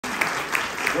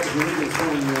That was the original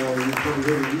song you probably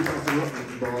heard in Newcastle Rock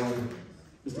by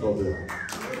Mr. Bob Beale.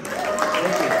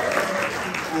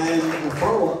 And a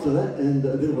follow-up to that, and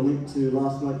a bit of a link to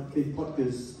last night Keith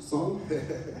Potker's song.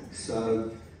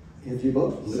 So, here to you,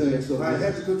 Bob. So, I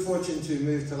had the good fortune to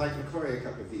move to Lake Macquarie a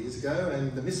couple of years ago,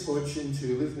 and the misfortune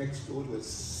to live next door to a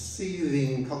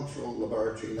seething cultural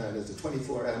laboratory known as the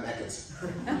 24-hour Maccas.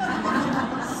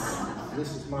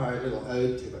 This is my little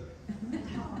ode to it.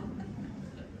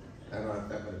 And I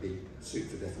don't want to be sued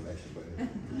for defamation, but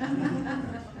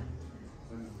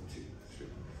 1, 2, 3,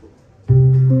 4.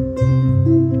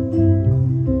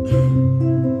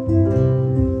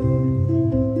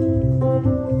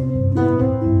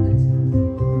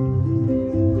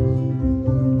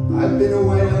 I've been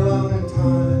away a long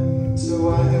time, so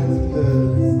I haven't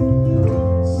heard.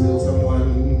 Still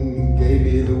someone gave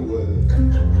me the word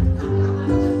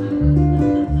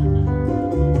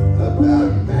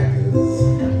about Maccas.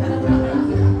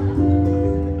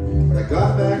 When I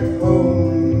got back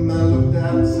home, I looked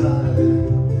outside.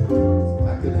 I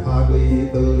could hardly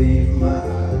believe my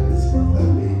eyes. A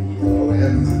big yellow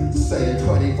M saying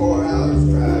 24 hours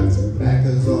drive to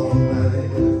Maccas on my head.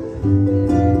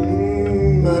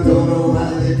 I don't know why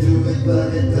they do it,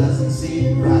 but it doesn't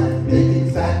seem right. Making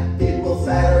fat people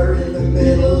fatter in the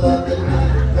middle of the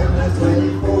night. And that's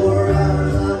 24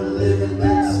 hours I'm living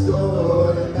next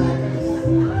door to Maccas.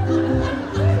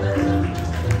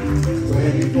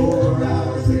 24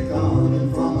 hours they're coming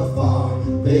from afar.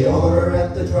 They order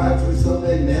at the drive-thru so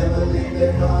they never leave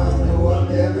their car. No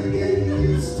one ever get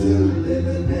used to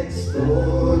living next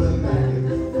door to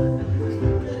Maccas.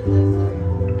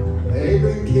 They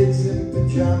bring kids in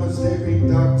pajamas, they bring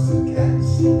dogs and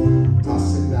cats,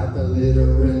 tossing out the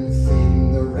litter and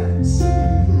feeding the rats.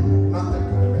 Not that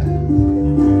kind of rat.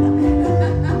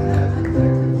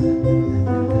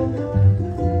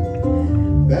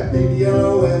 That big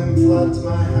yellow M floods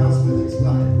my house with its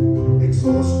light.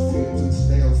 Exhaust fumes and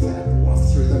stale fat waft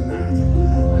through the night.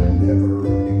 A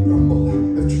never-ending rumble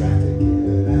of traffic in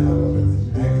and out of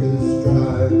Maccas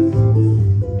Drive.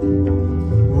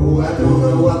 Oh, I don't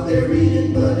know what they're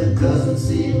eating, but it doesn't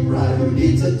seem right. Who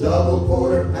needs a double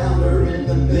quarter pounder in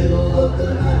the middle of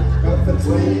the night? But for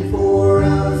 24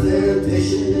 hours they're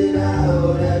dishing it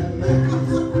out at Maccas.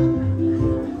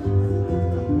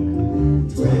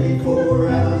 24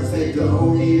 hours they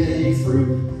don't eat any fruit,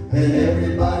 and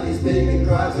everybody's big and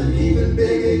drives an even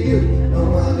bigger ute. No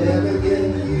one ever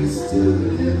getting used to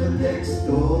living next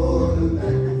door to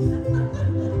Maccas.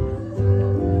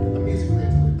 A musical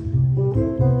interlude,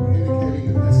 indicating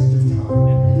the passage of time.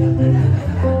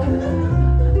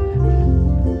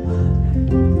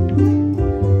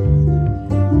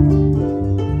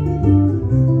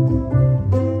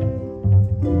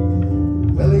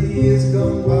 Well, a year's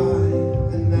gone by,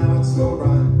 and now it's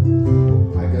alright.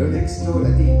 I go next door to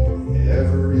eat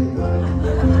every night.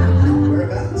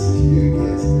 Whereabouts? You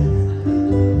guessed it.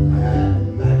 At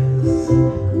Maccas.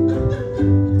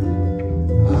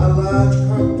 A large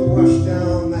crock to wash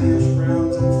down the hash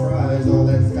browns and fries. All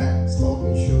that fat, salt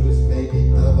and sugars maybe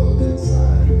doubled in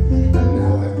size. And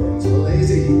now I've grown so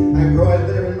lazy, I grow it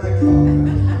there in my car.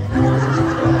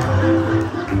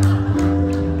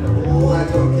 Oh, I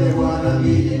don't care what I'm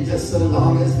eating, just so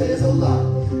long as there's a lot.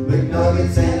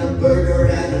 McNuggets and a burger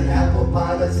and an apple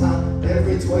pie that's hot.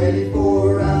 Every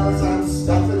 24 hours I'm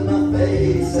stuffing my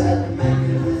face at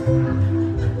Maccas.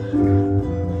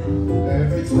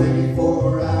 Every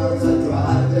 24 hours I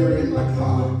drive there in my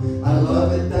car. I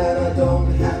love it that I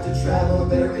don't have to travel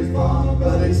very far,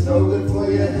 but it's no good for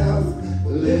your health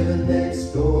living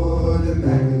next door to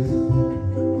Maccas.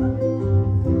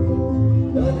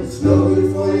 But it's no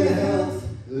good for your health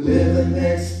living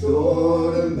next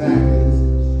door to Maccas.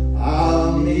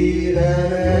 I'll need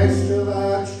an extra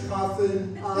large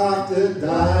coffin after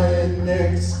dying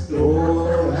next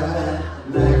door at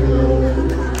Maccas.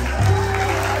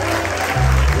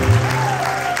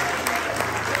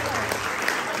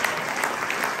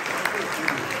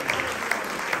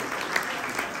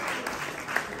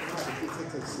 You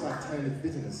detect a slight tone of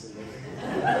bitterness in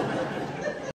there.